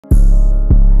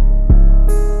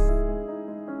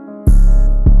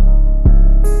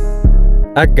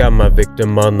I got my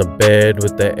victim on the bed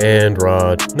with the end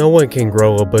rod. No one can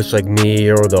grow a bush like me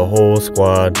or the whole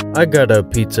squad. I got a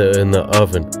pizza in the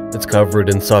oven, it's covered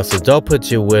in sausage. I'll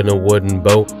put you in a wooden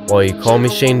boat while you call me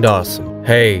Shane Dawson.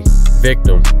 Hey,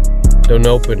 victim, don't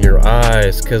open your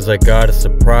eyes, cause I got a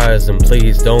surprise, and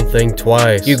please don't think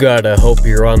twice. You gotta hope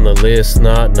you're on the list,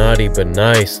 not naughty but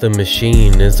nice. The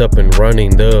machine is up and running,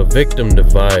 the victim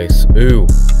device. Ooh,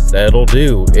 that'll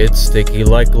do, it's sticky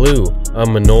like glue.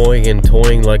 I'm annoying and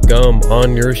toying like gum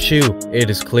on your shoe. It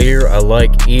is clear I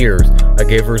like ears, I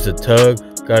gave hers a tug.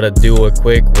 Gotta do a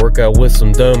quick workout with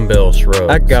some dumbbell shrugs.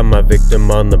 I got my victim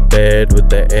on the bed with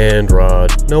the end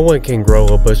rod. No one can grow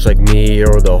a bush like me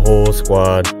or the whole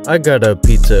squad. I got a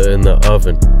pizza in the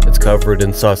oven, it's covered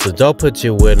in sausage. I'll put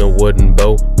you in a wooden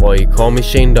boat while you call me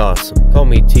Shane Dawson. Call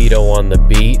me Tito on the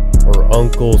beat, or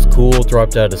Uncle's cool.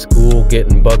 Dropped out of school,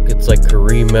 getting buckets like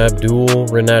Kareem Abdul.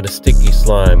 Ran out of sticky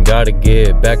slime, gotta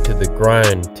get back to the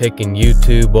grind. Taking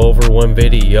YouTube over one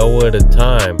video at a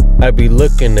time. I be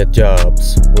looking at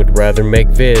jobs, would rather make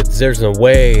vids. There's no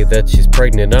way that she's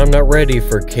pregnant, I'm not ready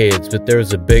for kids. But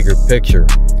there's a bigger picture,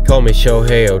 call me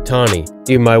Shohei Ohtani.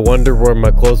 You might wonder where my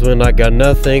clothes went, I got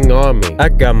nothing on me. I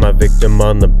got my victim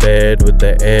on the bed with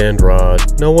the end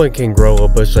rod. No one can grow a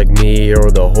bush like me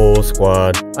or the whole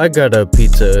squad. I got a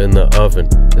pizza in the oven,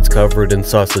 it's covered in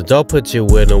sausage. I'll put you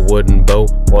in a wooden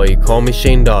boat while you call me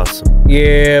Shane Dawson.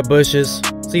 Yeah, bushes,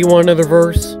 so you want another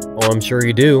verse? Oh, I'm sure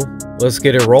you do. Let's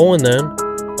get it rolling then.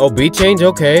 Oh, beat change?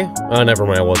 Okay. Oh, never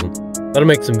mind, I wasn't. Gotta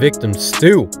make some victims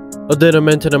stew. Oh, did I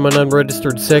mention I'm an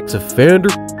unregistered sex offender?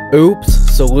 Oops,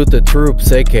 salute the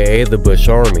troops, aka the Bush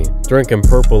Army. Drinking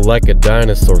purple like a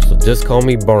dinosaur, so just call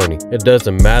me Barney. It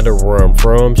doesn't matter where I'm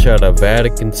from, shout out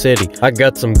Vatican City. I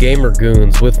got some gamer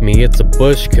goons with me, it's a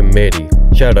Bush committee.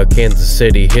 Shout out Kansas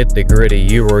City, hit the gritty,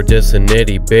 you are just an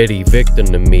itty bitty victim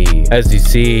to me. As you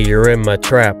see, you're in my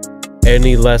trap.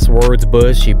 Any last words,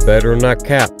 Bush, you better not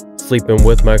cap. Sleeping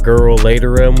with my girl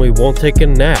later and we won't take a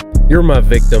nap. You're my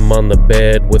victim on the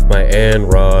bed with my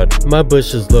end rod. My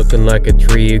bush is looking like a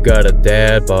tree, you got a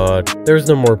dad bod. There's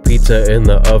no more pizza in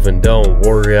the oven, don't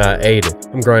worry, I ate it.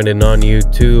 I'm grinding on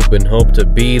YouTube and hope to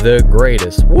be the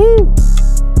greatest. Woo!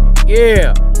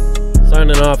 Yeah!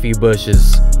 Signing off, you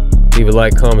bushes. Leave a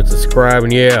like, comment, subscribe,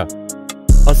 and yeah,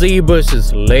 I'll see you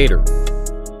bushes later.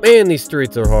 Man, these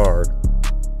streets are hard.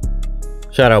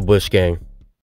 Shout out Bush Gang.